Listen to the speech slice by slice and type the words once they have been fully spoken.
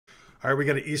All right, we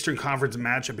got an Eastern Conference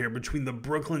matchup here between the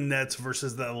Brooklyn Nets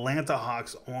versus the Atlanta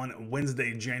Hawks on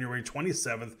Wednesday, January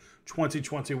 27th,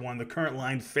 2021. The current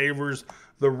line favors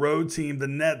the road team, the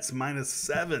Nets,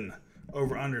 -7.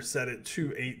 Over under set at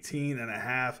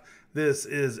 218.5. This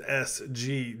is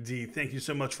SGD. Thank you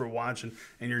so much for watching,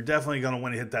 and you're definitely going to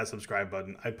want to hit that subscribe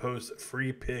button. I post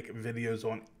free pick videos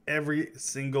on every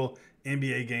single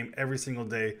NBA game every single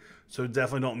day, so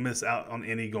definitely don't miss out on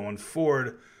any going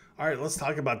forward. All right, let's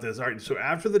talk about this. All right, so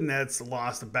after the Nets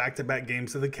lost back-to-back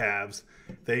games to the Cavs,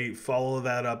 they follow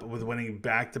that up with winning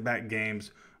back-to-back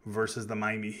games versus the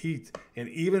Miami Heat. And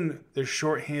even the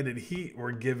shorthanded Heat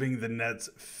were giving the Nets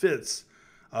fits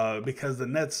because the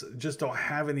Nets just don't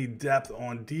have any depth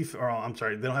on defense. Or I'm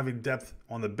sorry, they don't have any depth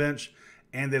on the bench,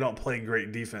 and they don't play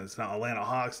great defense. Now, Atlanta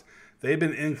Hawks, they've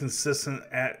been inconsistent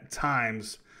at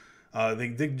times. They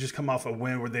did just come off a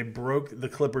win where they broke the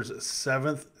Clippers'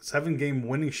 seven-game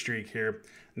winning streak here.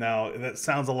 Now, that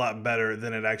sounds a lot better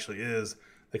than it actually is.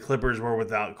 The Clippers were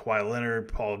without Kawhi Leonard,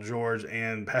 Paul George,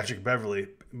 and Patrick Beverley.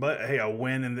 But, hey, a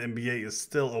win in the NBA is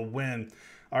still a win.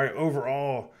 All right,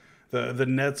 overall, the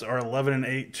Nets are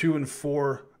 11-8,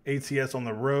 2-4 ATS on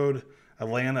the road.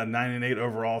 Atlanta, 9-8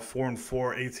 overall,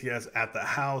 4-4 ATS at the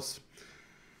house.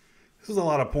 This is a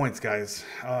lot of points, guys.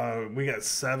 We got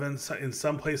 7. In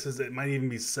some places, it might even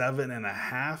be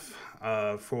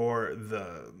 7.5 for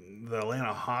the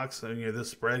Atlanta Hawks. This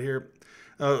spread here.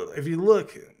 If you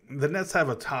look, the Nets have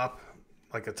a top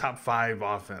 5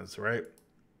 offense, right?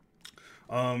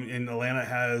 And Atlanta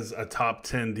has a top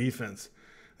 10 defense.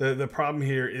 The problem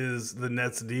here is the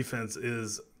Nets defense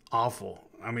is awful.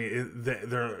 I mean,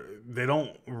 they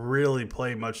don't really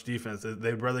play much defense.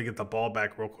 They'd rather get the ball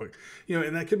back real quick.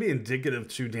 And that could be indicative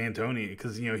to D'Antoni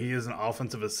because, he is an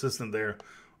offensive assistant there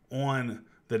on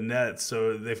the Nets.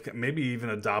 So they've maybe even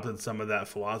adopted some of that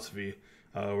philosophy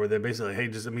where they're basically, hey,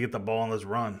 just let me get the ball and let's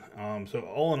run. So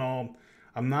all in all,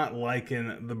 I'm not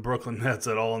liking the Brooklyn Nets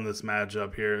at all in this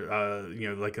matchup here.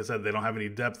 Like I said, they don't have any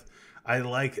depth. I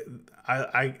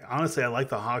honestly like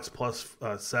the Hawks plus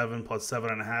 7, plus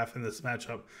 7.5 in this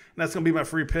matchup, and that's gonna be my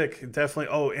free pick definitely.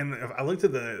 Oh, and if I looked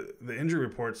at the injury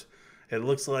reports, it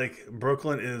looks like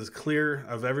Brooklyn is clear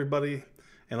of everybody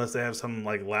unless they have some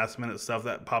last minute stuff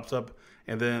that pops up,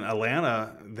 and then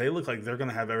Atlanta, they look like they're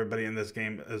gonna have everybody in this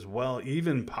game as well,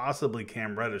 even possibly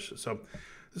Cam Reddish. So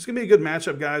this is going to be a good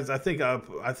matchup, guys. I think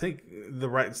the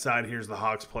right side here is the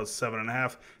Hawks plus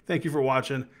 7.5. Thank you for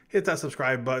watching. Hit that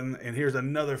subscribe button. And here's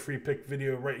another free pick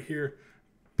video right here.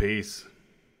 Peace.